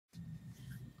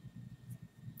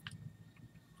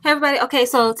Hey everybody, okay,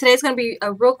 so today's going to be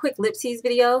a real quick lip tease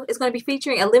video. It's going to be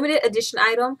featuring a limited edition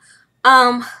item.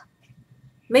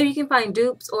 Maybe you can find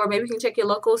dupes, or maybe you can check your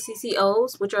local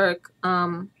CCOs, which are,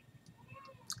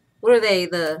 what are they?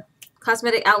 The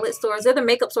cosmetic outlet stores. They're the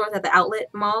makeup stores at the outlet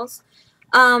malls.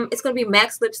 It's going to be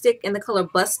MAC's lipstick in the color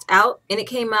Bust Out, and it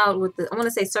came out with the, I want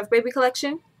to say, Surf Baby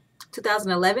collection,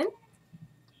 2011.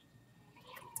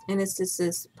 And it's just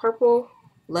this purple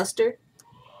luster.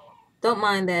 Don't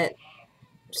mind that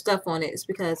stuff on it. It's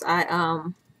because I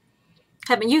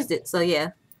haven't used it, so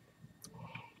yeah.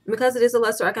 Because it is a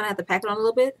luster, I kind of have to pack it on a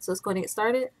little bit, so let's go ahead and get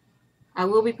started. I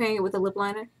will be pairing it with a lip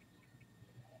liner.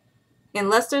 And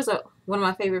lusters are one of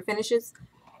my favorite finishes.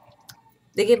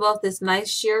 They give off this nice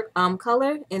sheer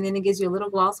color, and then it gives you a little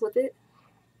gloss with it.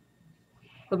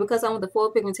 But because I want the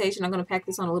full pigmentation, I'm going to pack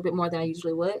this on a little bit more than I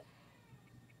usually would.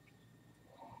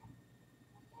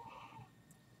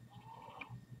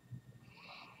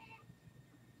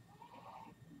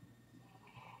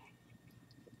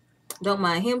 Don't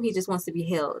mind him, he just wants to be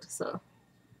held, so.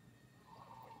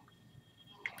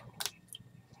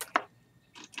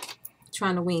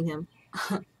 Trying to wean him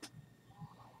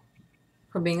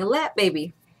from being a lap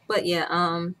baby. But yeah,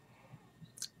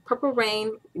 Purple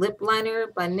Rain lip liner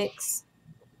by NYX.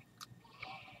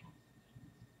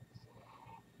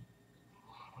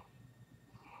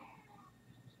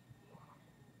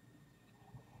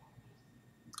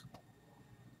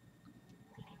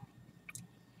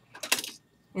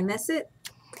 And that's it.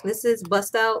 This is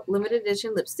Bust Out limited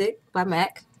edition lipstick by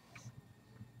MAC.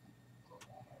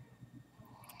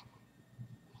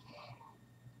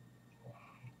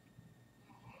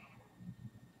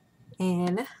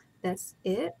 And that's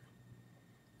it.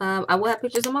 I will have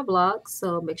pictures on my blog,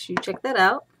 so make sure you check that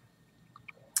out.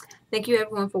 Thank you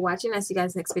everyone for watching. I'll see you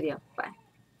guys next video. Bye.